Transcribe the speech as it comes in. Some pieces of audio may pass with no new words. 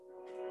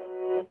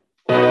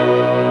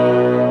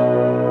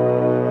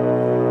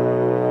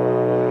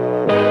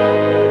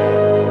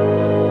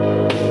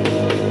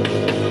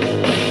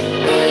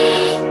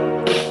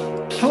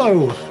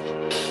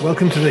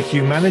Welcome to the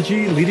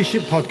Humanity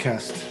Leadership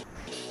Podcast.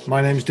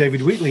 My name is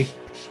David Wheatley,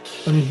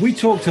 and we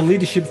talk to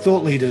leadership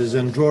thought leaders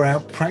and draw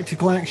out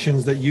practical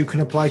actions that you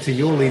can apply to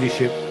your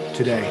leadership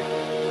today.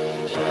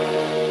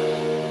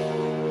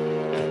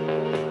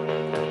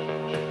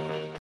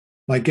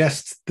 My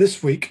guest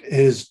this week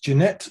is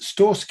Jeanette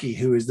Storsky,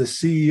 who is the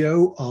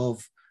CEO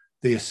of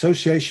the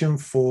Association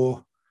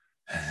for,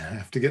 I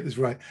have to get this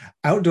right,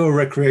 Outdoor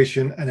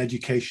Recreation and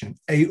Education,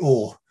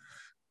 AOR,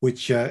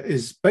 which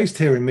is based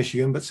here in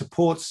Michigan, but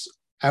supports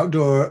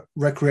outdoor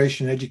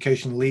recreation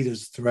education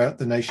leaders throughout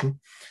the nation,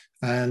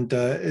 and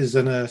is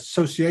an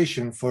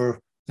association for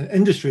an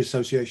industry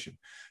association.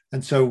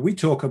 And so we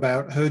talk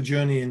about her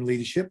journey in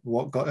leadership,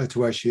 what got her to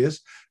where she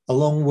is,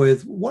 along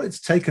with what it's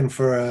taken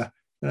for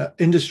an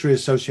industry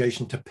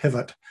association to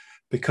pivot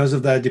because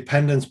of their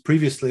dependence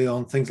previously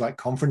on things like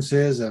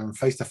conferences and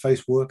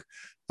face-to-face work.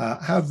 How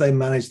have they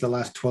managed the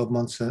last 12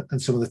 months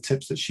and some of the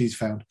tips that she's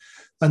found?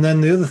 And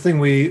then the other thing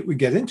we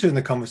get into in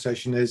the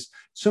conversation is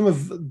some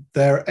of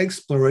their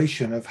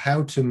exploration of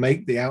how to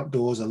make the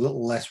outdoors a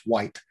little less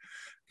white.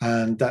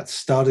 And that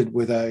started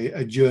with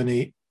a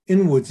journey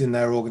inwards in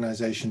their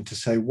organization to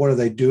say, what are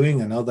they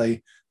doing? And are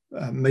they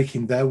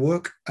making their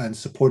work and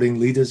supporting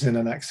leaders in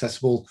an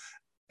accessible,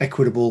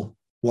 equitable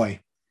way?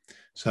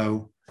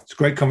 So it's a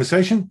great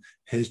conversation.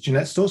 Here's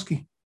Jeanette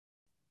Storsky.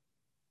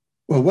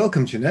 Well,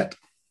 welcome, Jeanette.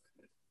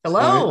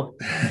 Hello.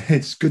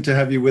 It's good to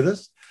have you with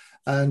us.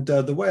 And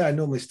the way I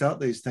normally start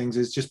these things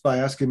is just by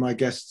asking my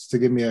guests to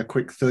give me a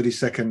quick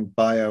 30-second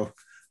bio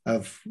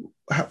of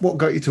what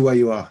got you to where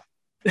you are.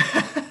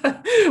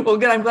 Well,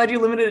 good. I'm glad you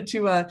limited it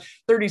to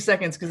 30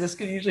 seconds because this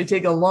could usually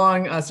take a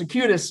long,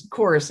 circuitous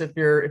course if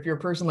you're a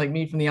person like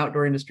me from the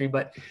outdoor industry.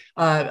 But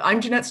I'm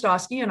Jeanette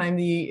Storsky, and I'm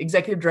the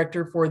executive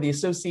director for the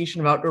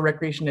Association of Outdoor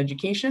Recreation and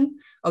Education,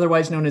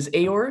 otherwise known as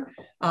AOR.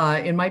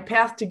 And my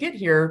path to get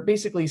here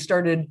basically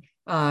started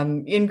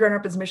in Grand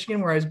Rapids,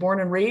 Michigan, where I was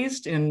born and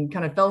raised, and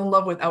kind of fell in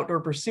love with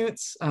outdoor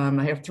pursuits.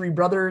 I have three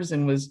brothers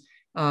and was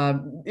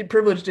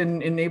privileged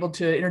and able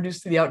to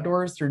introduce to the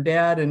outdoors through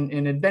dad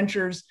and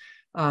adventures.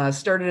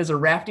 Started as a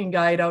rafting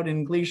guide out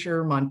in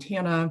Glacier,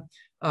 Montana.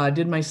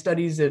 Did my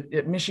studies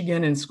at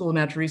Michigan and School of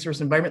Natural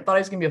Resource Environment. Thought I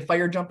was going to be a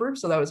fire jumper,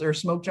 or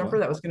smoke jumper.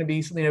 That was going to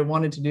be something I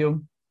wanted to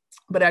do,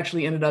 but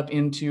actually ended up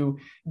into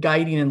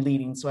guiding and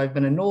leading. So I've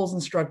been a NOLS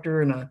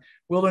instructor and a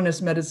wilderness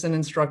medicine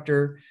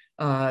instructor.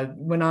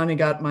 Went on and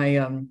got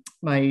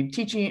my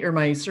teaching or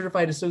my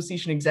certified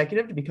association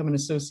executive to become an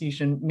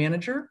association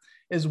manager,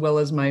 as well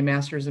as my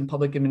master's in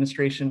public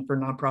administration for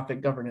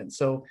nonprofit governance.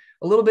 So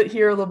a little bit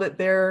here, a little bit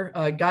there,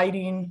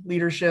 guiding,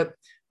 leadership,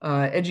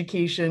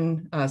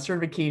 education,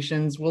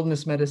 certifications,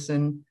 wilderness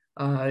medicine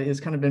has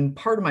kind of been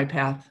part of my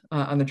path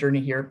on the journey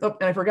here. Oh,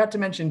 and I forgot to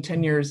mention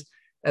 10 years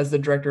as the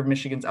director of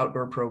Michigan's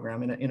outdoor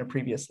program in a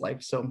previous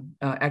life. So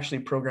actually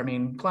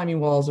programming climbing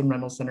walls and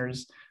rental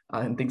centers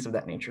and things of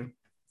that nature.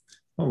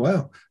 Oh,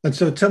 wow. And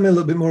so tell me a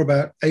little bit more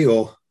about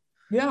AOR.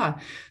 Yeah.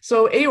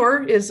 So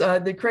AOR is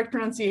the correct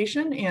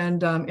pronunciation,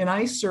 and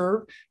I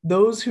serve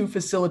those who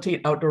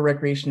facilitate outdoor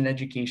recreation and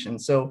education.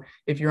 So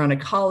if you're on a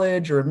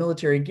college or a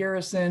military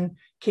garrison,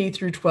 K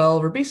through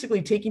 12, or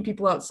basically taking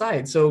people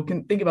outside. So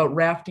can think about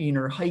rafting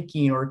or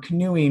hiking or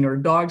canoeing or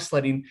dog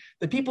sledding.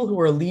 The people who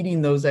are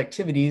leading those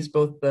activities,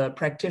 both the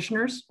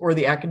practitioners or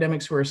the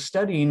academics who are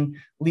studying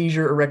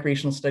leisure or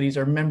recreational studies,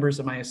 are members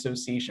of my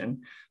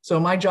association. So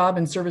my job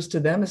in service to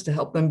them is to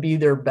help them be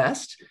their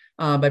best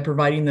by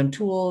providing them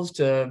tools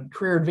to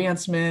career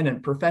advancement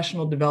and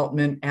professional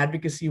development,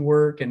 advocacy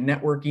work and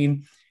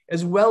networking,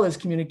 as well as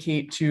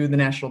communicate to the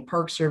National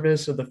Park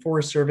Service or the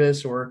Forest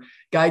Service or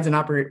guides and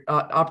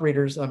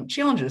operators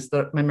challenges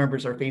that my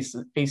members are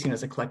facing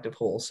as a collective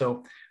whole.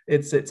 So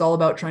it's all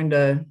about trying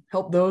to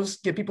help those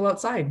get people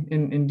outside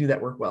and do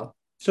that work well.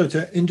 So it's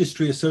an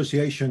industry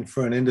association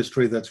for an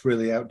industry that's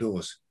really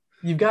outdoors.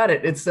 You've got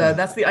it. It's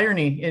that's the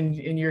irony, and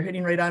you're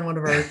hitting right on one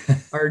of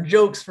our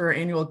jokes for our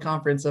annual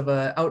conference of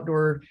an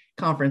outdoor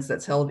conference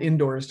that's held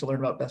indoors to learn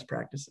about best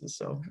practices.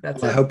 So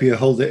that's. I hope you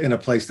hold it in a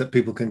place that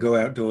people can go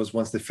outdoors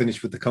once they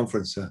finish with the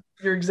conference.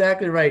 You're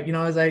exactly right.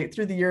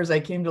 Through the years,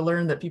 I came to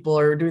learn that people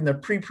are doing the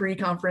pre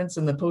conference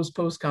and the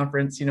post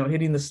conference.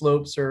 Hitting the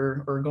slopes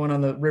or going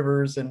on the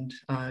rivers and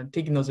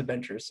taking those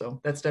adventures.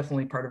 So that's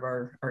definitely part of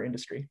our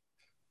industry.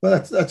 Well,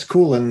 that's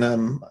cool.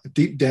 And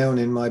deep down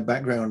in my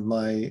background,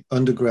 my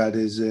undergrad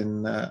is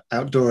in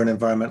outdoor and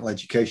environmental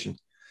education.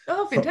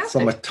 Oh, fantastic.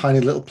 From a tiny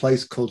little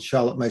place called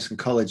Charlotte Mason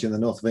College in the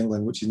north of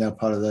England, which is now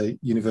part of the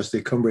University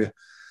of Cumbria.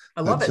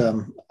 I love it.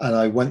 And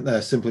I went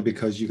there simply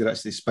because you could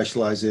actually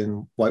specialize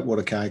in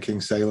whitewater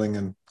kayaking, sailing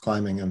and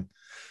climbing. And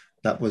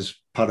that was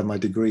part of my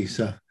degree.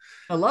 So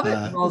I love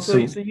it. Well, so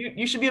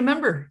you should be a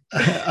member.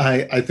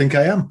 I think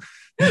I am.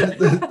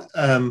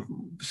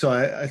 So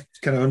I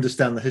kind of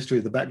understand the history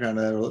of the background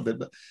there a little bit.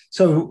 But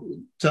so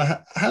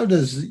how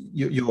does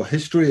your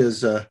history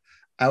as a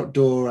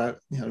outdoor,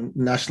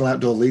 national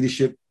outdoor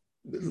leadership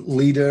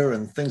leader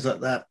and things like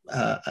that,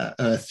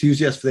 an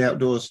enthusiast for the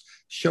outdoors,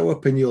 show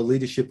up in your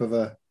leadership of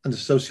an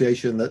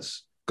association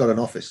that's got an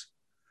office?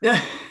 Yeah,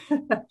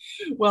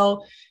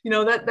 Well,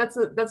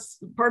 that's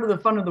part of the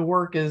fun of the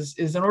work is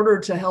in order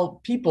to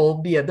help people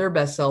be at their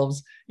best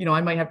selves. I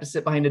might have to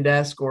sit behind a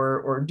desk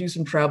or do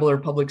some travel or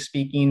public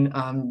speaking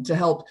to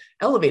help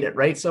elevate it,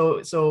 right?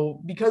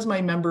 So because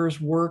my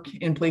members work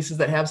in places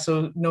that have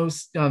no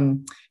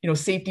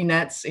safety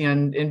nets,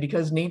 and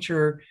because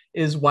nature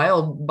is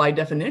wild by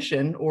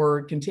definition,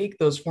 or can take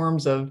those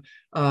forms of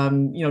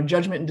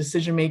judgment and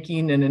decision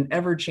making in an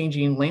ever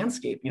changing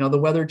landscape. The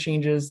weather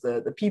changes,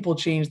 the people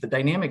change, the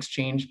dynamics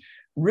change.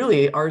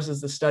 Really, ours is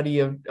the study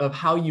of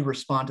how you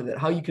respond to that,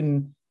 how you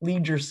can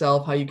lead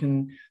yourself, how you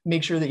can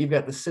make sure that you've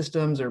got the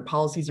systems or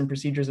policies and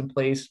procedures in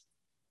place,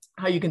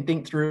 how you can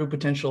think through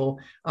potential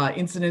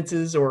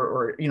incidences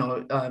or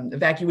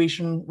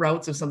evacuation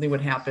routes if something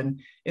would happen,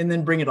 and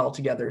then bring it all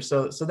together.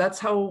 So that's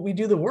how we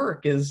do the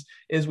work is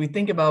we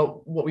think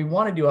about what we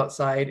want to do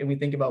outside, and we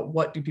think about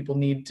what do people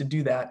need to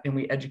do that, and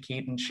we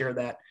educate and share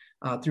that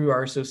through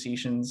our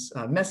association's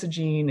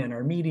messaging and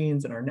our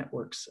meetings and our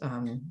networks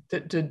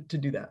to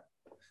do that.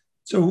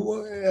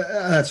 So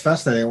that's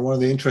fascinating. One of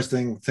the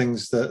interesting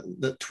things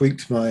that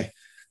tweaked my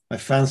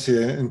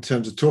fancy in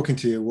terms of talking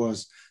to you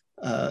was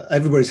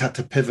everybody's had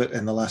to pivot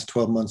in the last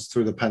 12 months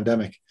through the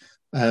pandemic.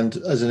 And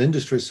as an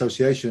industry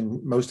association,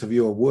 most of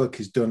your work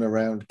is done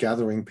around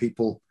gathering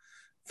people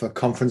for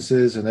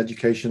conferences and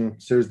education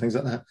series, things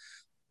like that.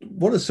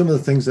 What are some of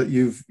the things that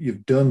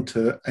you've done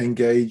to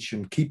engage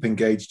and keep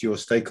engaged your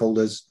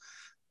stakeholders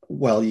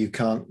while you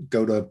can't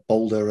go to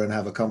Boulder and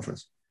have a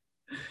conference?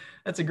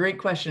 That's a great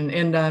question,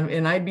 and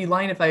I'd be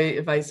lying if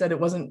I said it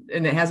wasn't,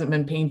 and it hasn't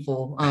been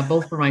painful,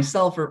 both for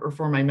myself or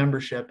for my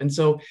membership. And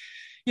so,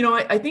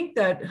 I think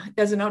that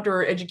as an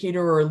outdoor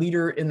educator or a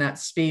leader in that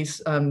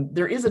space,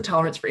 there is a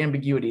tolerance for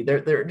ambiguity.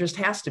 There just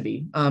has to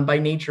be by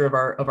nature of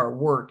our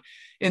work.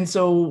 And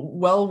so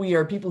while we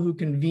are people who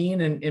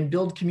convene and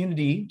build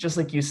community, just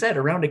like you said,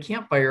 around a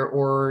campfire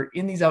or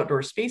in these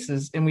outdoor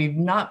spaces, and we've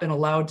not been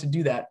allowed to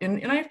do that.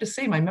 And I have to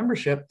say, my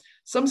membership,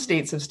 some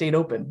states have stayed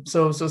open.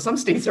 So some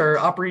states are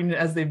operating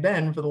as they've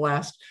been for the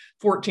last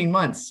 14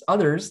 months.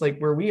 Others, like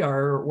where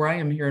I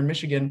am here in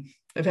Michigan,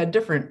 have had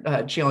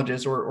different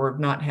challenges or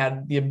have not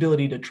had the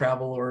ability to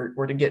travel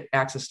or to get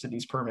access to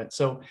these permits.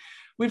 So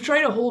we've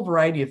tried a whole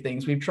variety of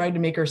things. We've tried to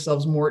make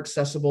ourselves more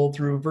accessible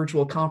through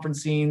virtual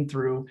conferencing,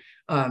 through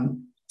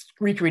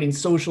recreating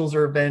socials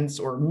or events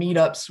or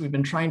meetups. We've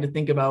been trying to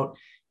think about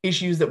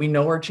issues that we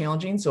know are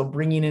challenging. So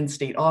bringing in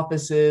state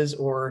offices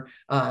or,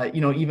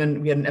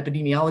 even we had an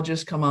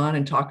epidemiologist come on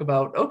and talk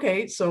about,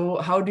 okay, so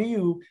how do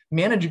you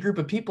manage a group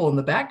of people in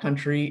the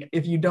backcountry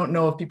if you don't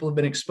know if people have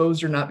been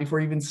exposed or not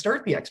before you even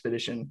start the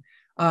expedition?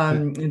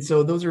 And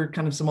so those are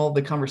kind of some of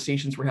the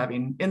conversations we're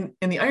having. And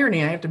the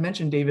irony I have to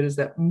mention, David, is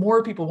that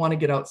more people want to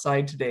get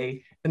outside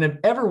today than have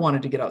ever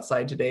wanted to get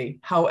outside today.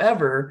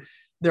 However,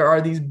 there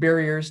are these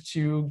barriers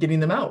to getting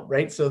them out,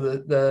 right? So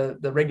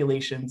the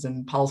regulations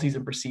and policies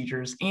and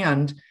procedures,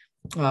 and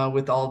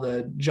with all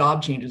the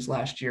job changes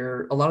last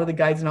year, a lot of the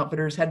guides and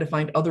outfitters had to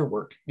find other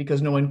work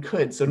because no one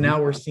could. So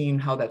now we're seeing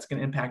how that's going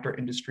to impact our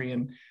industry.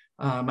 And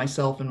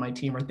myself and my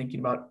team are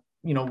thinking about,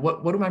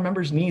 what do my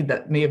members need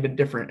that may have been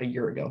different a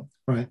year ago?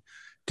 Right.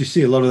 Do you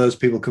see a lot of those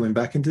people coming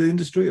back into the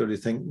industry, or do you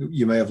think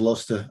you may have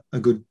lost a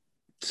good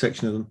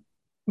section of them?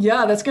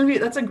 Yeah, that's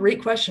a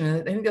great question.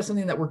 I think that's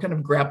something that we're kind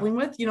of grappling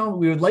with.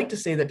 We would like to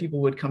say that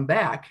people would come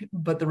back,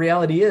 but the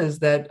reality is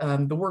that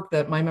the work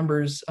that my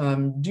members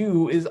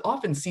do is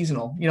often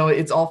seasonal.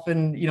 It's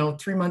often,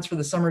 3 months for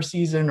the summer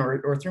season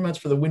or 3 months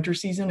for the winter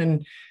season.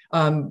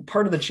 And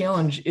part of the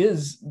challenge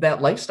is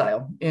that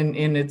lifestyle.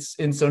 And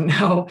so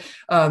now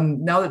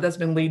that that's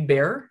been laid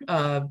bare,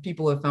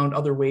 people have found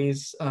other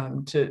ways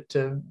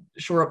to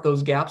shore up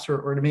those gaps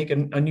or to make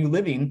a new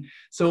living.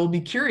 So we'll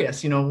be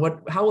curious,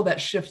 how will that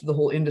shift the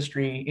whole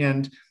industry,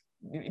 and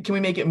can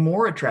we make it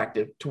more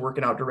attractive to work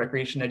in outdoor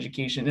recreation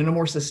education in a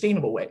more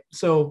sustainable way?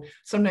 So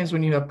sometimes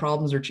when you have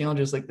problems or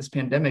challenges like this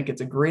pandemic, it's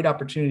a great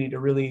opportunity to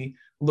really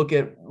look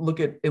at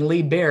and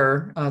lay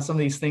bare some of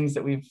these things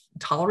that we've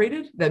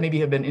tolerated that maybe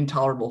have been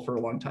intolerable for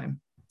a long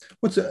time.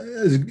 Have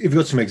you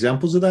got some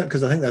examples of that?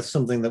 Because I think that's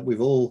something that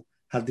we've all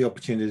had the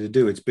opportunity to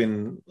do. It's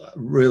been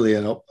really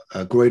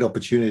a great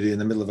opportunity in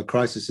the middle of a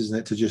crisis, isn't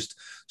it? To just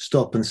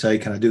stop and say,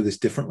 can I do this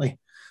differently?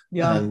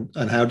 Yeah.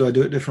 And how do I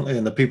do it differently?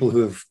 And the people who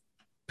have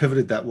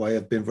pivoted that way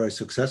have been very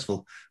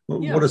successful.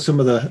 Yeah. What are some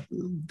of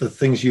the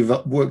things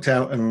you've worked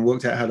out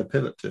how to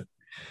pivot to?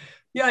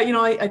 Yeah,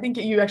 I think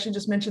you actually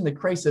just mentioned the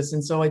crisis.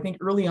 And so I think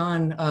early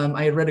on,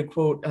 I had read a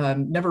quote,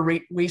 never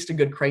waste a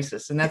good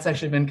crisis. And that's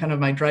actually been kind of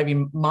my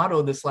driving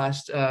motto this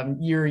last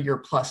year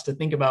plus to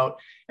think about.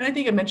 And I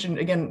think I mentioned,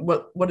 again,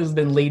 what has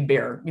been laid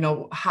bare,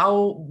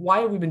 why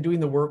have we been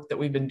doing the work that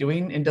we've been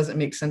doing, and does it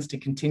make sense to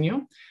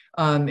continue?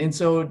 And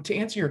so to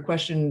answer your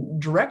question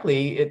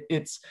directly,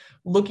 it's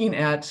looking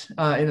at,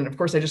 and of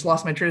course I just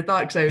lost my train of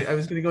thought because I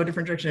was going to go a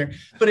different direction there,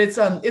 but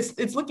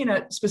it's looking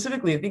at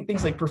specifically, I think,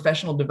 things like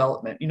professional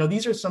development.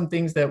 These are some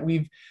things that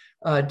we've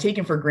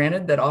taken for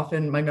granted that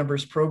often my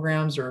members'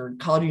 programs or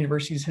college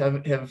universities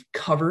have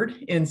covered.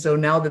 And so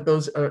now that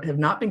those have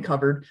not been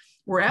covered,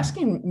 we're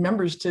asking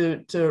members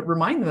to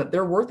remind them that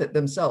they're worth it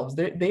themselves.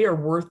 They are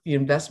worth the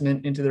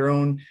investment into their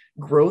own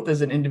growth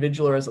as an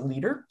individual or as a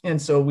leader.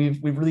 And so we've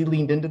really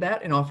leaned into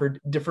that and offered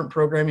different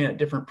programming at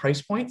different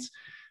price points.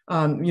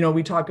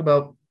 We talk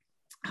about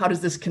how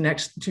does this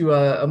connect to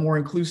a more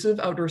inclusive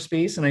outdoor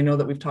space? And I know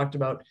that we've talked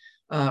about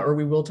or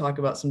we will talk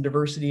about some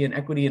diversity and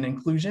equity and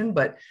inclusion.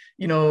 But,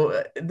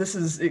 this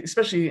is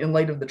especially in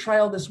light of the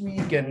trial this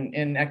week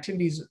and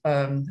activities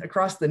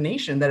across the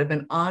nation that have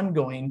been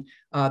ongoing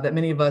that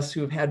many of us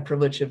who have had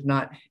privilege have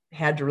not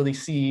had to really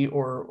see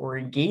or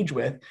engage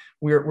with,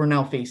 we're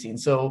now facing.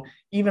 So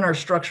even our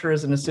structure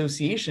as an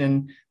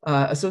association,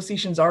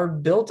 associations are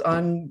built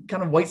on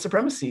kind of white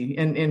supremacy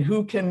and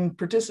who can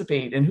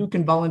participate and who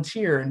can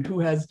volunteer and who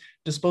has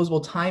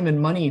disposable time and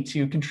money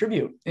to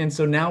contribute. And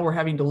so now we're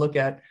having to look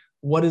at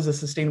what is a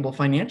sustainable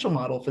financial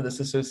model for this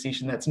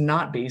association that's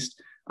not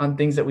based on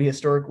things that we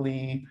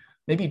historically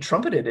maybe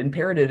trumpeted and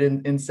parroted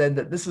and said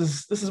that this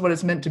is what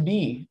it's meant to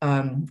be.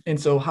 And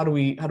so how do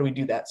we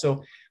do that?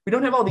 So we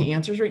don't have all the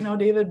answers right now,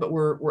 David, but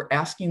we're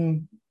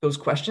asking those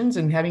questions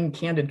and having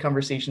candid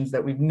conversations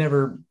that we've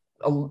never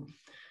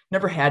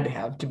had to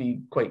have, to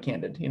be quite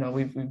candid.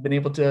 We've been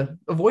able to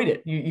avoid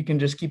it. You can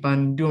just keep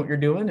on doing what you're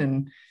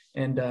doing,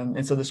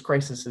 and so this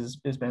crisis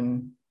has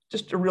been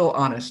just a real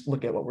honest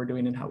look at what we're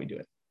doing and how we do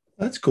it.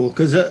 That's cool,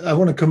 because I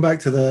want to come back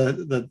to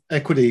the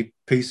equity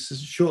piece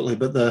shortly,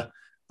 but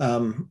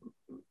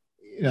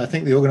I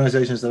think the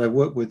organizations that I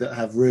work with that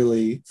have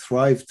really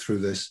thrived through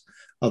this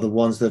are the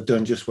ones that have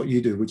done just what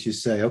you do, which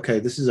is say, okay,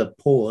 this is a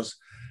pause.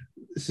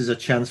 This is a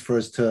chance for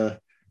us to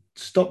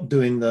stop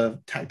doing the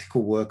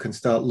tactical work and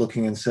start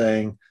looking and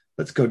saying,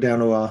 let's go down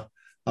to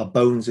our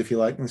bones, if you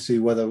like, and see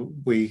whether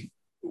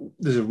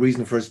there's a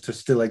reason for us to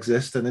still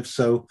exist. And if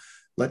so,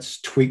 let's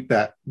tweak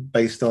that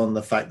based on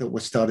the fact that we're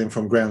starting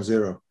from ground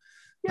zero.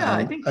 Yeah,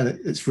 I think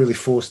it's really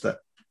forced that.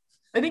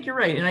 I think you're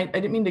right. And I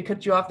didn't mean to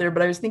cut you off there,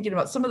 but I was thinking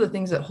about some of the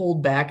things that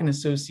hold back an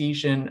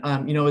association,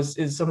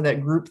 is some of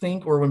that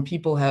groupthink, or when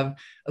people have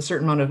a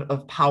certain amount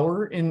of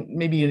power and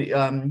maybe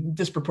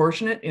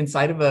disproportionate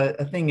inside of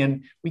a thing.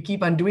 And we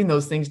keep on doing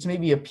those things to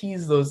maybe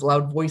appease those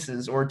loud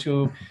voices or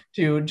to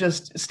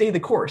just stay the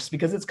course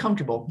because it's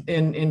comfortable.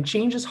 And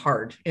change is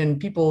hard. And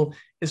people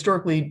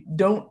historically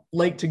don't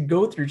like to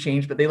go through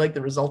change, but they like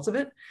the results of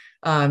it.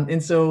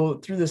 And so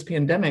through this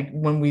pandemic,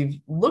 when we've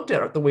looked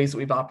at the ways that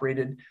we've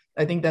operated,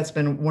 I think that's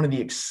been one of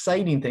the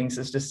exciting things,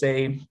 is to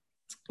say,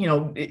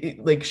 should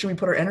we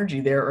put our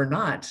energy there or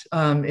not?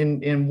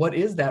 And what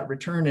is that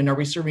return? And are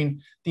we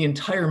serving the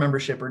entire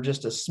membership or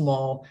just a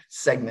small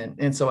segment?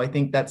 And so I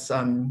think that's,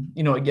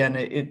 again,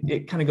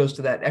 it kind of goes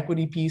to that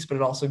equity piece, but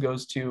it also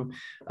goes to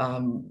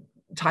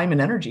time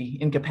and energy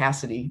and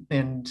capacity.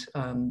 And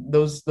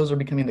those are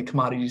becoming the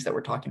commodities that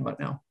we're talking about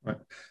now. Right.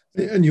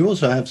 And you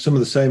also have some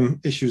of the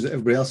same issues that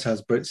everybody else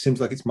has, but it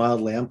seems like it's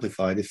mildly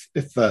amplified.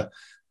 If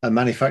a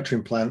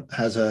manufacturing plant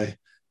has a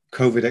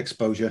COVID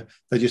exposure,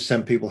 they just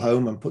send people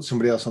home and put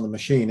somebody else on the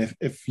machine.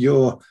 If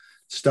you're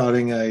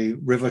starting a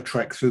river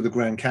trek through the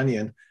Grand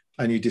Canyon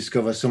and you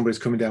discover somebody's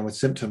coming down with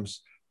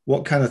symptoms,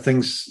 what kind of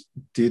things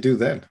do you do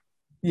then?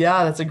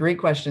 Yeah, that's a great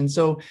question.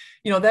 So,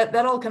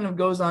 that all kind of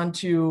goes on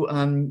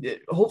to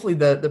hopefully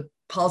the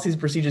policies and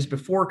procedures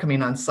before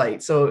coming on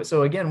site. So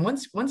again,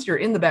 once you're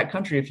in the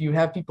backcountry, if you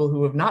have people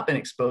who have not been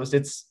exposed,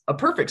 it's a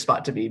perfect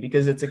spot to be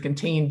because it's a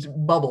contained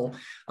bubble.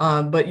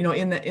 But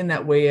in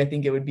that way, I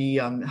think it would be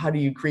how do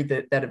you create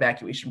that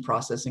evacuation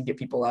process and get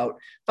people out,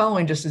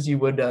 following just as you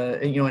would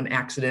an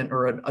accident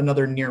or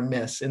another near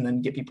miss, and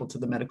then get people to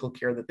the medical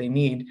care that they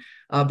need.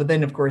 But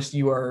then of course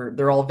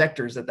they're all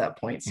vectors at that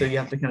point, so you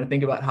have to kind of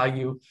think about how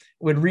you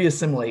would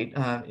reassimilate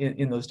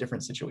in those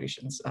different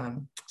situations.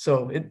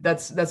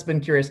 That's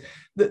been curious.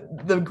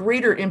 The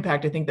greater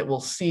impact I think that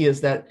we'll see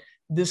is that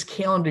this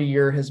calendar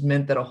year has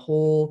meant that a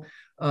whole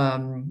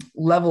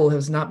level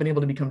has not been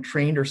able to become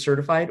trained or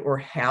certified or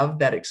have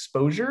that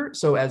exposure.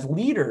 So as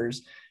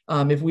leaders,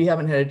 if we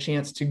haven't had a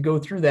chance to go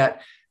through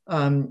that,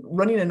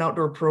 running an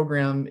outdoor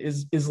program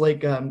is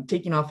like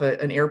taking off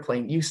an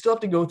airplane. You still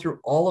have to go through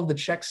all of the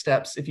check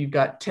steps if you've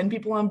got 10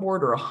 people on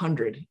board or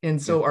 100.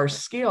 And so our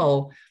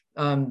scale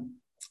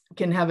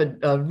can have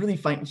a really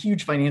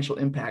huge financial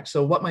impact.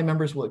 So what my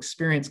members will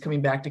experience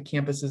coming back to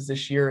campuses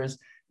this year is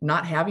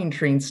not having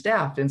trained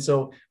staff. And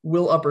so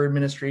will upper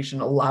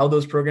administration allow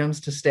those programs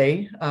to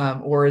stay?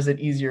 Or is it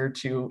easier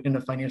to, in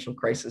a financial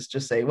crisis,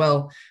 just say,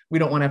 well, we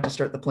don't want to have to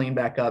start the plane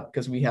back up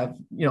because we have,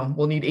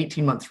 we'll need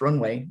 18 months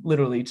runway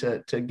literally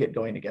to get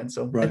going again.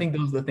 So right. I think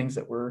those are the things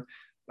that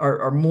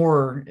are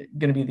more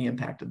going to be the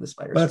impact of this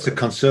virus. That's a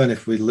concern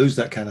if we lose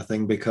that kind of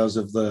thing because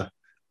of the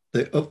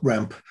up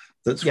ramp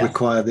that's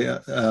required.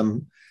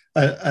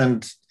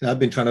 And I've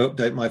been trying to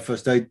update my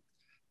first aid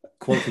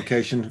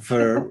qualification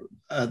for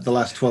the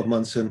last 12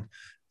 months. And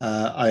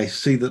I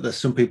see that there's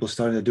some people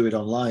starting to do it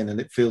online, and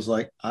it feels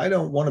like I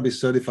don't want to be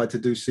certified to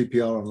do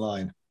CPR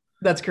online.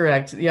 That's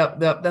correct. Yep.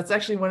 That's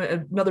actually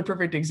another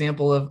perfect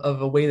example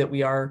of a way that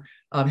we are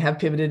have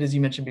pivoted, as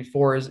you mentioned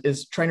before,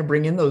 is trying to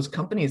bring in those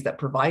companies that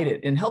provide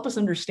it and help us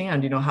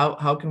understand,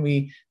 how can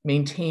we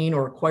maintain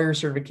or acquire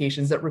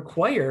certifications that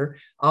require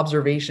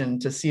observation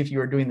to see if you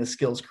are doing the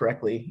skills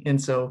correctly.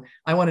 And so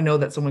I want to know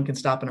that someone can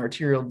stop an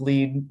arterial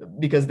bleed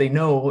because they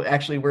know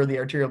actually where the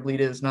arterial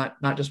bleed is, not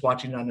just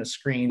watching it on a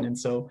screen. And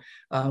so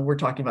we're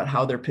talking about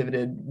how they're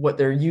pivoted, what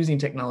they're using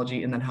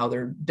technology, and then how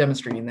they're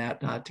demonstrating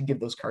that to give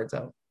those cards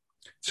out.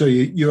 So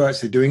you're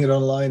actually doing it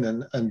online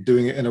and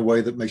doing it in a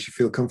way that makes you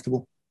feel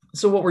comfortable?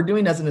 So what we're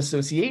doing as an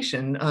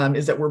association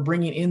is that we're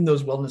bringing in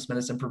those wellness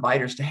medicine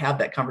providers to have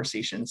that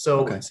conversation.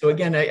 So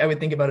again, I would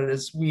think about it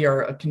as we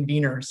are a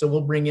convener. So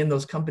we'll bring in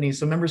those companies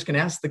so members can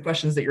ask the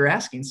questions that you're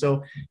asking.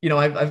 So,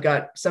 I've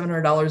got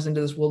 $700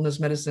 into this wellness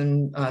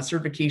medicine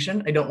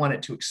certification. I don't want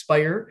it to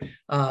expire.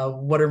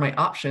 What are my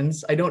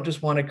options? I don't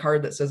just want a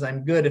card that says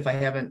I'm good if I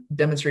haven't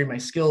demonstrated my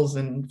skills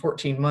in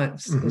 14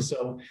 months. Mm-hmm.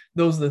 So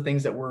those are the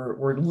things that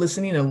we're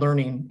listening and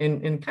learning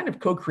and kind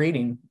of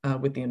co-creating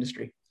with the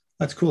industry.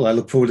 That's cool. I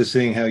look forward to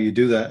seeing how you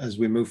do that as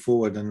we move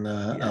forward, and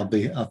I'll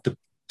have to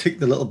tick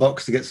the little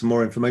box to get some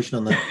more information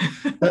on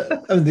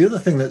that. And the other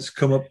thing that's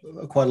come up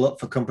quite a lot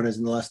for companies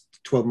in the last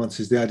 12 months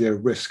is the idea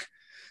of risk.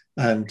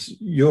 And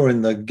you're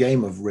in the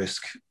game of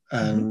risk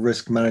and mm-hmm.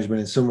 risk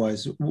management in some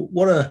ways.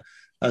 What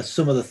are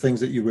some of the things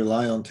that you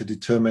rely on to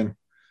determine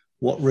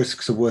what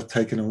risks are worth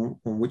taking and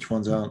which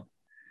ones aren't?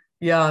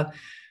 Yeah.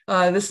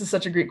 This is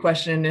such a great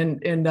question,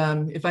 and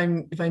if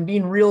I'm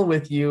being real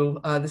with you,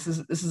 this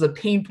is a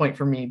pain point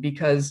for me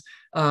because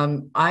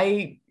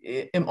I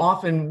am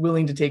often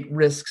willing to take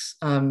risks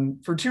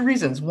for two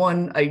reasons.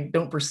 One, I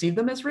don't perceive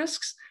them as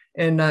risks,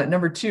 and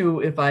number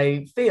two, if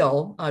I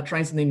fail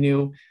trying something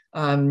new,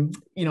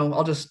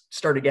 I'll just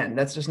start again.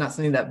 That's just not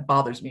something that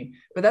bothers me.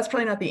 But that's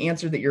probably not the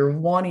answer that you're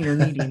wanting or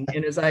needing.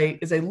 And as I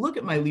look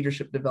at my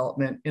leadership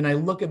development and I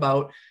look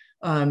about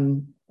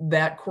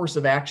that course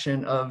of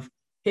action of,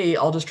 hey,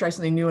 I'll just try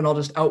something new and I'll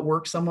just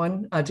outwork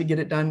someone to get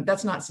it done.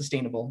 That's not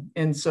sustainable.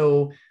 And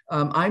so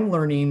I'm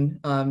learning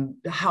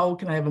how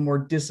can I have a more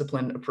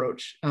disciplined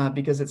approach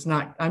because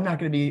I'm not going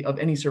to be of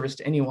any service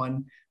to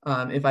anyone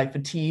if I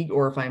fatigue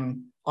or if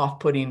I'm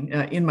off-putting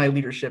in my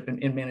leadership and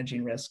in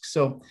managing risk.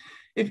 So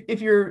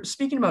if you're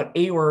speaking about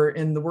AOR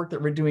and the work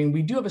that we're doing,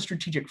 we do have a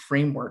strategic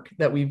framework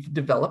that we've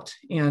developed,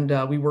 and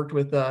we worked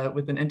with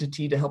an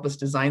entity to help us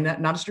design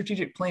that. Not a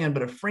strategic plan,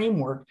 but a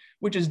framework,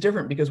 which is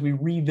different because we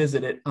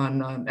revisit it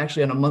on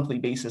actually on a monthly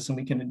basis, and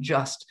we can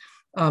adjust.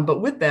 But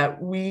with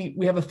that, we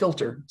have a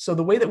filter. So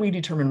the way that we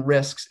determine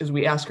risks is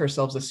we ask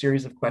ourselves a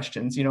series of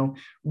questions.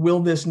 Will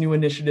this new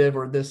initiative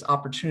or this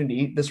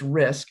opportunity, this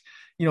risk,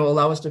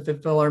 allow us to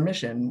fulfill our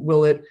mission?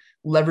 Will it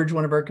leverage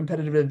one of our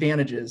competitive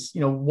advantages?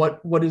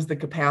 What is the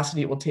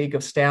capacity it will take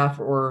of staff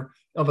or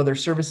of other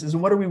services?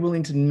 And what are we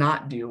willing to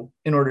not do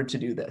in order to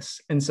do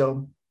this? And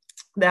so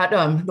that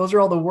those are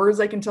all the words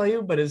I can tell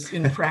you, but as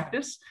in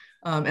practice,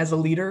 as a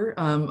leader,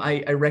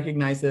 I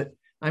recognize that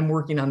I'm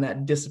working on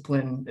that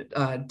discipline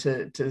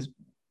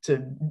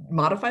to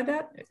modify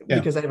that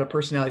because I have a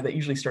personality that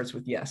usually starts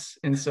with yes.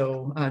 And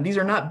so these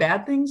are not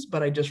bad things,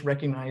 but I just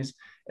recognize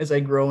as I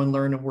grow and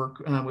learn and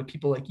work with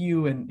people like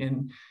you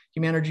and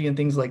Humanergy and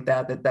things like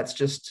that, that's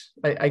just,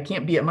 I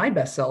can't be at my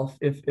best self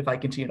if I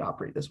continue to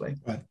operate this way.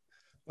 Right.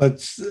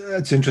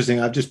 That's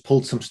interesting. I've just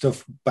pulled some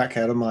stuff back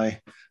out of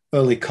my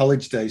early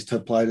college days to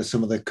apply to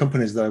some of the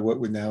companies that I work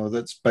with now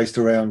that's based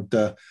around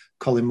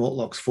Colin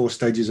Mortlock's 4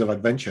 stages of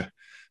adventure,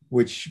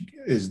 which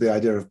is the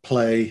idea of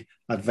play,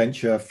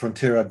 adventure,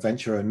 frontier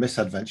adventure, and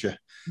misadventure.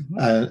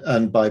 Mm-hmm.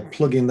 And by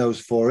plugging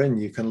those 4 in,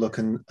 you can look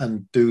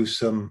and do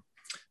some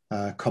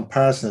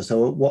comparisons.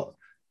 So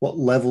what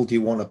level do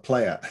you want to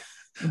play at?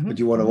 Mm-hmm. What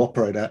do you want to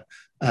operate at?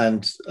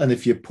 And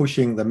if you're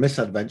pushing the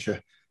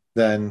misadventure,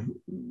 then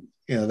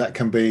that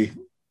can be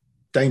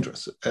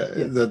dangerous.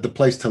 The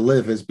place to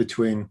live is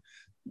between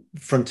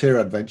frontier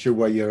adventure,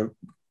 where your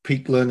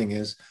peak learning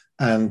is,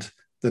 and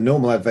the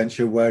normal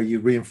adventure, where you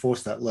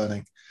reinforce that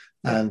learning.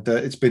 And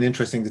it's been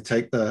interesting to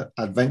take the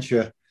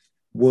adventure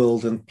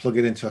world and plug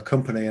it into a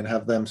company and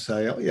have them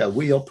say, oh yeah,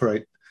 we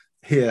operate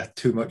here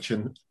too much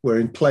and we're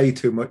in play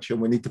too much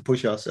and we need to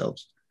push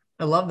ourselves.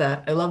 I love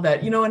that.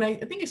 And I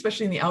think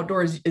especially in the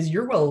outdoors, as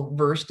you're well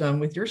versed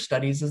with your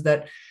studies, is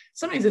that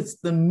sometimes it's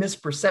the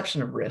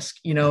misperception of risk,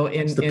 and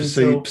it's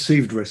the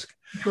perceived risk.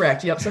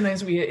 Correct. Yep.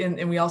 Sometimes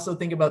we also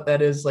think about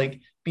that as like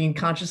being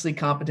consciously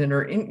competent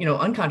or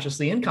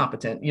unconsciously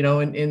incompetent,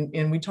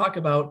 and we talk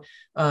about,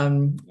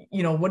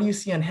 what do you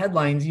see on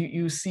headlines?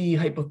 You see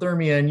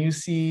hypothermia and you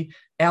see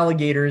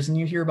alligators and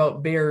you hear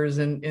about bears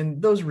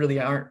and those really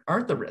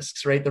aren't the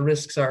risks, right? The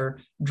risks are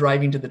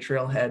driving to the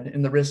trailhead,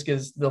 and the risk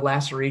is the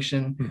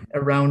laceration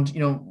around,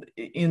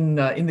 in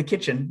the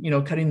kitchen,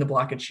 cutting the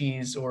block of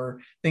cheese or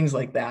things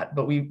like that.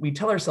 But we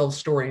tell ourselves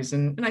stories,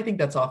 and I think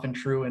that's often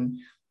true in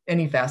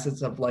any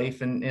facets of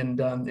life.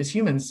 And as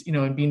humans,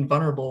 and being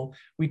vulnerable,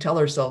 we tell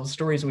ourselves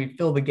stories and we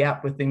fill the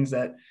gap with things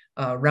that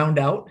round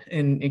out,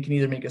 and it can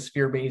either make us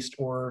fear-based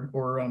or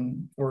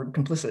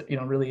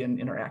complicit, really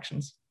in our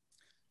actions.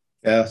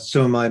 Yeah,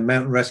 some of my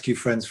mountain rescue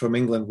friends from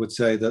England would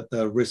say that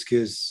the risk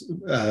is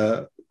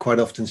quite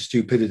often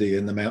stupidity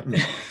in the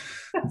mountains.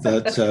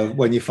 That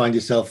when you find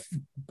yourself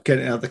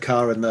getting out of the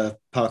car in the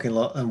parking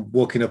lot and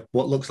walking up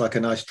what looks like a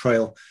nice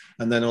trail,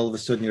 and then all of a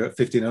sudden you're at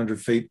 1,500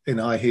 feet in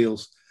high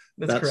heels,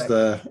 That's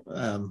correct.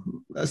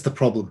 that's the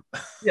problem.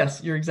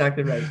 Yes, you're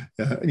exactly right.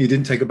 And you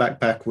didn't take a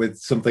backpack with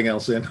something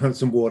else in,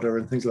 some water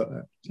and things like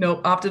that.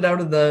 No, opted out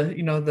of the,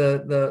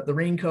 the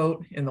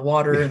raincoat and the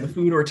water and the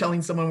food, or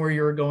telling someone where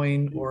you were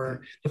going,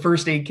 or the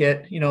first aid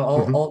kit,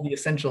 Mhm. all the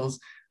essentials.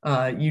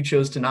 You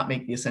chose to not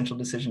make the essential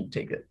decision to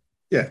take it.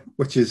 Yeah,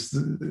 which is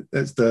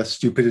that's the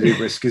stupidity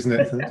risk, isn't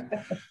it?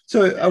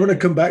 So I want to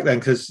come back then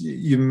because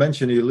you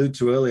mentioned, you alluded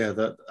to earlier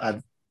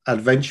that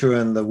adventure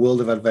and the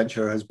world of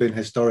adventure has been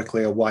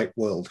historically a white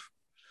world.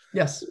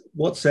 Yes.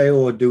 What's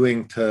AOR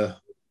doing to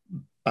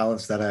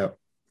balance that out?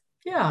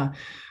 Yeah.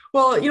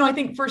 Well, I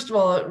think first of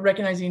all,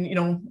 recognizing,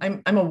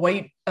 I'm a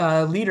white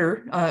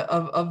leader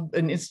of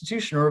an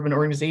institution or of an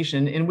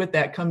organization, and with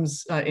that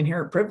comes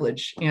inherent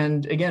privilege.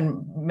 And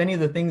again, many of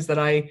the things that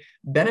I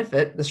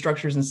benefit, the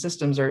structures and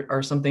systems,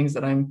 are some things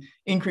that I'm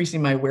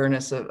increasing my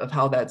awareness of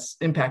how that's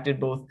impacted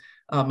both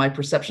my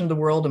perception of the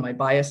world and my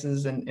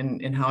biases,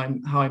 and how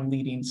I'm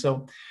leading.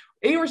 So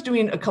AOR is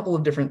doing a couple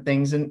of different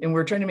things, and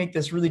we're trying to make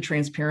this really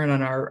transparent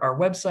on our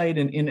website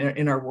and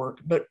in our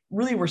work. But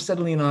really, we're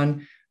settling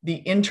on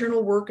the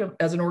internal work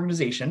as an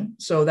organization.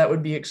 So that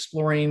would be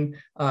exploring,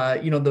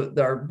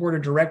 our board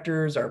of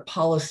directors, our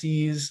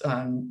policies,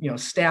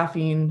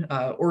 staffing,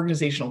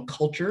 organizational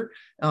culture.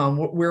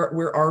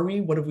 Where are we?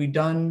 What have we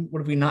done? What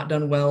have we not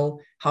done well?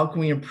 How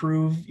can we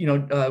improve?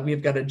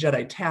 We've got a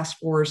Jedi task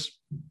force.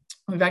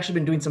 We've actually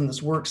been doing some of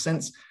this work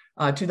since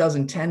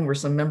 2010, where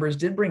some members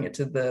did bring it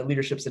to the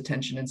leadership's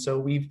attention, and so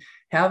we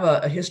have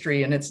a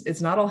history, and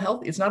it's not all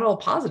healthy, it's not all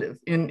positive,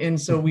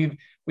 and so we've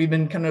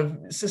been kind of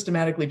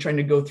systematically trying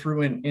to go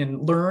through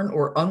and learn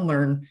or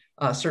unlearn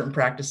certain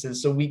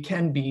practices so we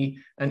can be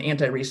an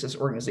anti-racist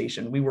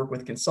organization. We work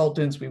with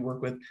consultants, we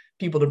work with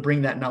people to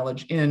bring that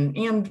knowledge in,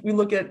 and we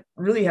look at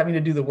really having to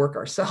do the work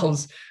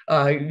ourselves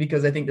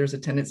because I think there's a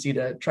tendency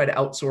to try to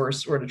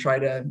outsource, or to try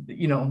to,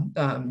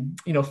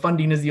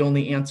 funding is the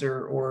only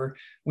answer, or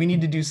we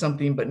need to do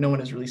something, but no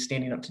one is really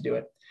standing up to do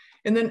it.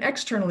 And then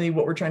externally,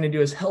 what we're trying to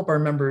do is help our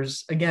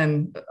members,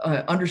 again,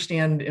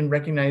 understand and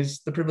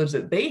recognize the privilege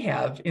that they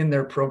have in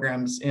their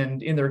programs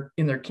and in their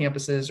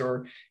campuses,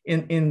 or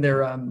in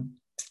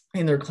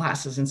their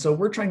classes. And so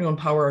we're trying to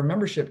empower our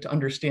membership to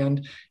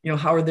understand,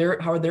 how are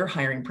their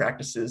hiring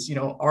practices?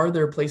 Are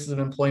there places of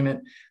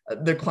employment?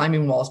 They're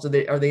climbing walls.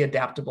 Are they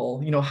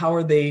adaptable? How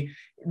are they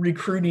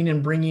recruiting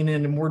and bringing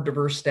in a more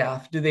diverse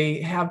staff? Do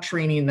they have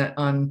training that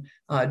on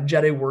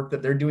Jedi work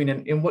that they're doing,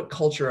 and what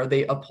culture are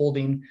they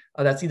upholding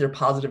that's either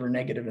positive or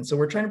negative? And so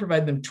we're trying to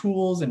provide them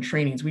tools and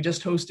trainings. We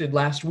just hosted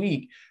last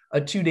week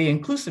a 2-day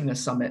inclusiveness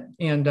summit,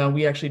 and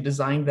we actually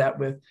designed that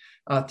with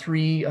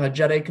 3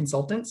 Jedi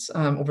consultants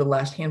over the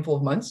last handful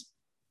of months.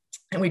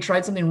 And we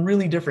tried something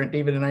really different,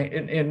 David and I,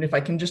 and if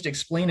I can just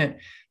explain it,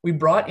 we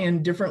brought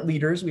in different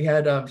leaders. We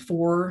had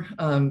 4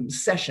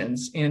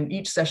 sessions, and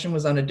each session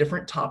was on a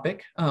different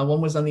topic.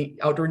 One was on the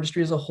outdoor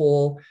industry as a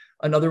whole.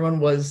 Another one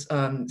was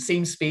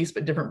same space,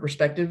 but different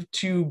perspective.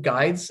 2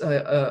 guides,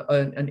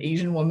 an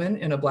Asian woman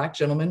and a Black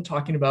gentleman,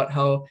 talking about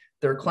how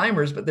they're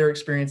climbers, but their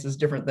experience is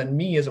different than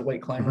me as a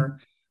white climber.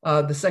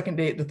 Mm-hmm.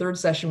 The third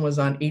session was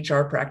on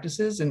HR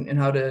practices and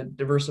how to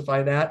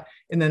diversify that.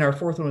 And then our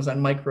fourth one was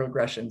on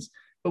microaggressions.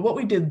 But what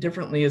we did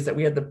differently is that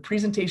we had the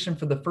presentation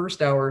for the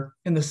first hour,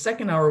 and the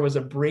second hour was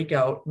a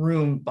breakout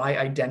room by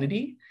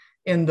identity.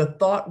 And the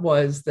thought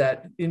was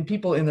that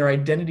people in their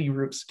identity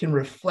groups can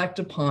reflect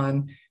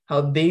upon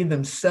how they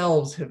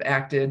themselves have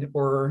acted,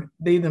 or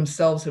they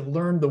themselves have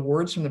learned the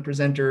words from the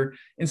presenter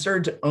and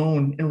started to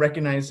own and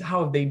recognize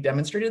how they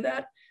demonstrated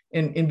that,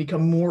 and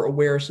become more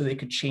aware so they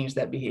could change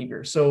that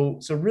behavior. So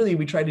really,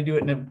 we tried to do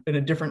it in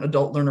a different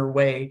adult learner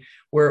way,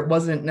 where it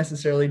wasn't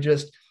necessarily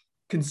just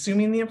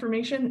consuming the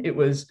information. It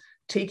was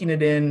taking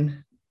it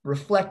in,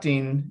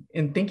 reflecting,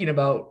 and thinking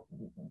about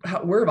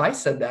where have I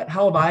said that?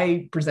 How have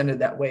I presented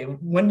that way?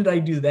 When did I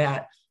do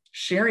that?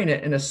 Sharing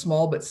it in a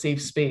small but safe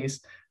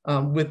space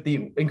with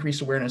the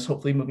increased awareness,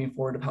 hopefully moving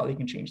forward, of how they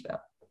can change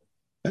that.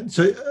 And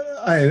so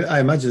I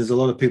imagine there's a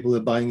lot of people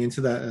that are buying into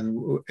that,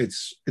 and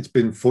it's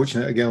been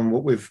fortunate, again,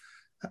 what we've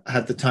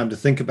had the time to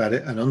think about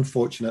it, and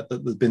unfortunate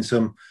that there's been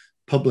some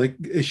public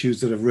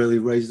issues that have really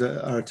raised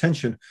our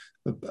attention.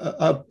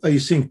 Are you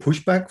seeing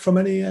pushback from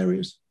any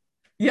areas?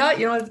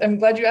 Yeah, I'm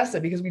glad you asked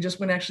that, because we just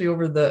went actually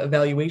over the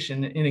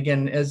evaluation. And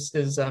again, as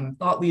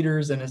thought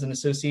leaders and as an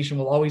association,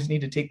 we'll always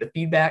need to take the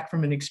feedback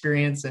from an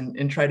experience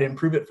and try to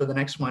improve it for the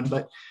next one.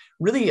 But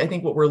really, I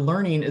think what we're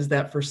learning is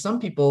that for some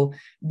people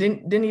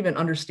didn't even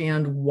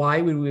understand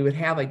why we would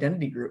have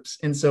identity groups.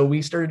 And so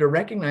we started to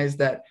recognize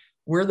that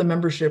where the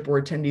membership or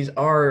attendees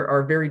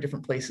are very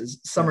different places.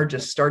 Some are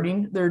just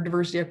starting their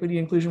diversity, equity,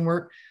 inclusion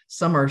work.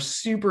 Some are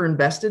super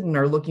invested and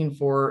are looking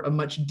for a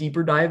much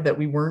deeper dive that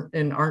we weren't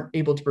and aren't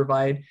able to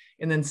provide.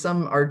 And then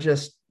some are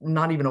just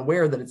not even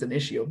aware that it's an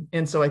issue.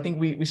 And so I think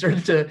we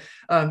started to,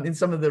 in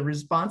some of the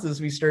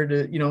responses, we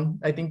started to,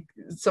 I think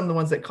some of the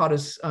ones that caught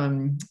us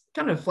kind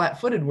of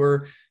flat-footed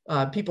were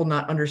people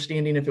not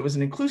understanding if it was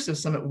an inclusive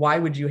summit, why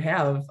would you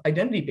have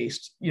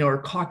identity-based,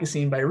 or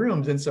caucusing by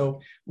rooms? And so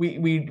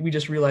we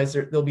just realized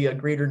there'll be a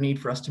greater need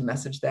for us to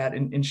message that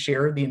and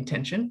share the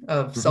intention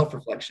of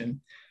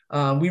self-reflection.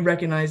 We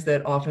recognize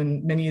that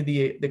often many of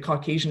the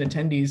Caucasian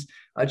attendees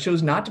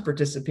chose not to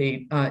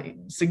participate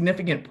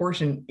significant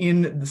portion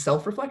in the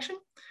self-reflection,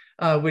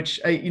 which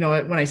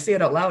when I say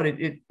it out loud,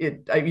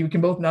 we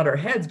can both nod our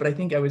heads, but I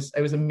think I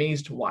was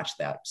amazed to watch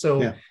that.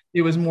 So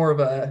It was more of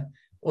a,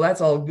 well,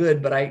 that's all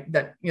good, but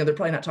they're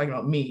probably not talking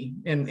about me.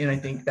 And I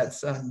think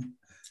that's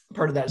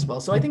part of that as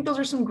well. So I think those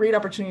are some great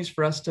opportunities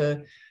for us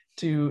to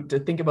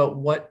think about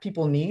what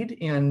people need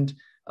and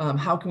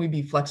how can we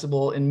be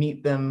flexible and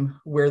meet them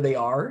where they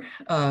are,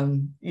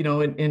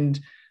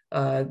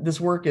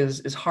 this work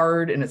is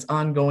hard and it's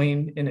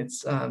ongoing and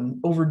it's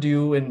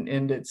overdue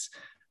and it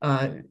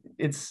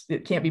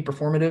can't be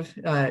performative.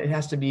 It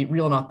has to be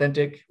real and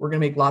authentic. We're going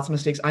to make lots of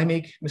mistakes. I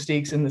make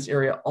mistakes in this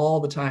area all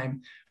the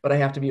time, but I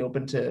have to be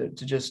open to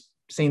just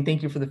saying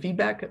thank you for the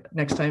feedback.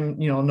 Next time,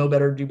 know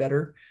better, do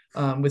better,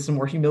 with some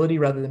more humility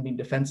rather than being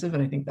defensive.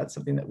 And I think that's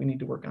something that we need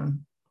to work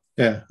on.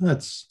 Yeah,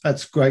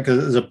 that's great, because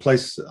there's a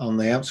place on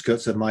the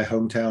outskirts of my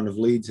hometown of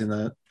Leeds in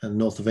the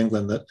north of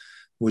England that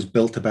was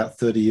built about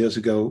 30 years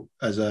ago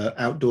as an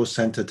outdoor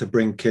centre to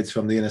bring kids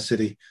from the inner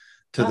city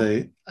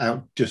to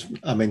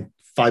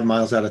 5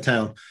 miles out of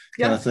town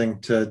kind of thing,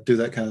 to do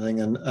that kind of thing,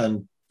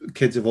 and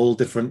kids of all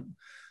different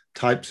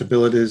types,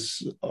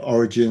 abilities,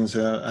 origins,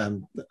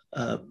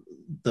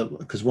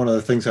 because one of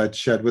the things I'd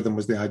shared with them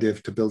was the idea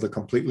to build a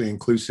completely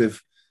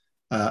inclusive,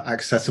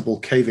 accessible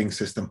caving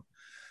system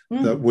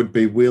that would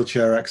be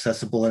wheelchair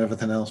accessible and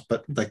everything else,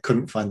 but they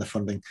couldn't find the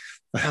funding.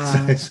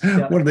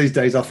 One of these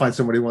days I'll find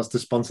somebody who wants to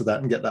sponsor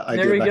that and get that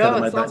idea back out of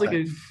my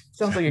backpack.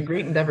 Sounds like a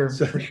great endeavor,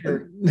 for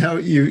sure. Now,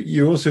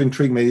 you also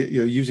intrigued me.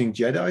 You're using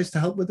JEDIs to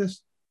help with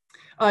this?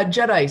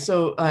 JEDI,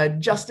 so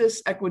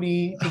Justice,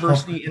 Equity,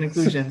 Diversity, and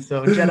Inclusion.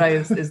 So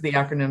JEDI is the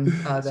acronym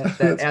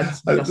that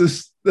adds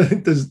justice.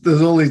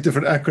 There's all these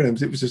different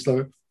acronyms. It was just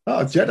like,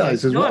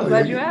 JEDIs as well. I'm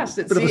glad you asked.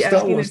 It's a bit of a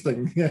Star Wars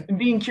thing. Yeah.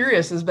 Being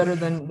curious is better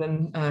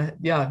than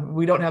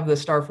we don't have the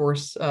Star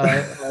Force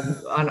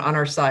on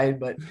our side,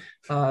 but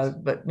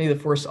may the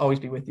Force always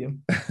be with you.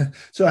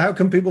 So how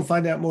can people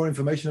find out more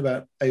information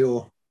about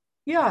AOR?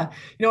 Yeah,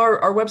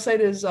 our website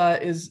is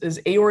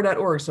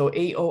aor.org. So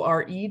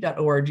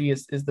aore.org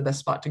is the best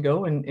spot to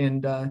go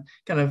and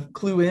kind of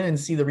clue in and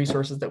see the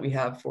resources that we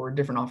have for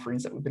different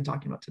offerings that we've been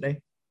talking about today.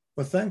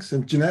 Well, thanks.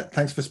 And Jeanette,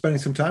 thanks for spending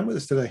some time with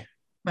us today.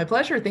 My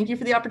pleasure. Thank you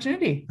for the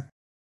opportunity.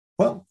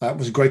 Well, that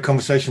was a great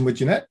conversation with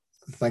Jeanette.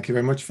 Thank you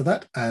very much for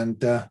that.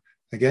 And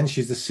again,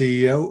 she's the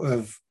CEO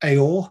of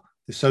AOR,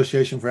 the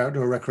Association for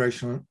Outdoor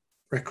Recreation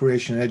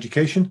and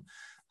Education.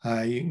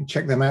 You can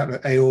check them out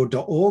at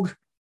aor.org.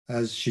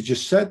 As she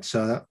just said,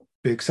 so that'd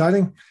be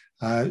exciting.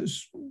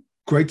 It's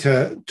great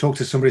to talk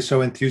to somebody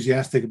so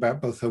enthusiastic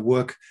about both her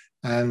work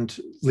and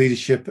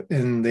leadership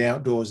in the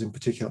outdoors in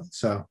particular.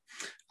 So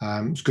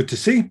it's good to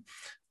see.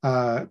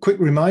 Quick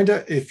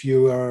reminder, if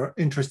you are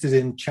interested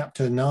in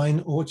Chapter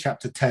 9 or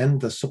Chapter 10,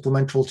 the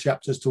supplemental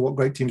chapters to What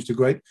Great Teams Do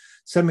Great,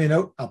 send me a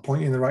note. I'll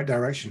point you in the right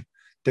direction.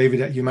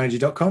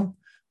 David@humanity.com.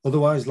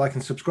 Otherwise, like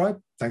and subscribe.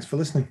 Thanks for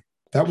listening.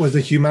 That was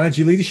the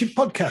Humanity Leadership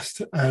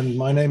Podcast, and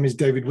my name is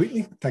David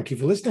Wheatley. Thank you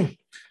for listening.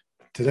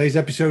 Today's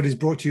episode is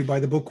brought to you by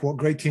the book What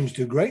Great Teams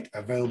Do Great,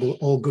 available at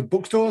all good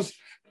bookstores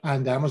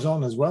and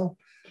Amazon as well.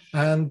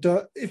 And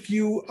if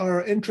you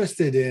are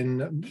interested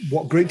in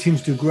what great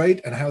teams do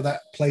great and how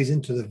that plays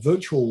into the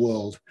virtual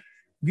world,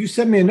 if you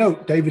send me a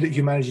note,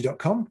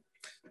 david@humanity.com,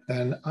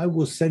 then I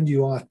will send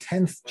you our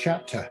 10th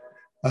chapter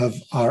of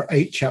our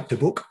 8-chapter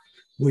book,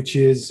 which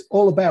is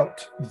all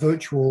about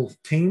virtual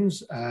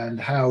teams and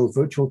how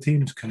virtual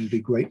teams can be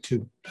great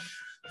too.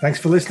 Thanks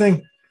for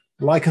listening.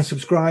 Like and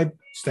subscribe.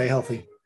 Stay healthy.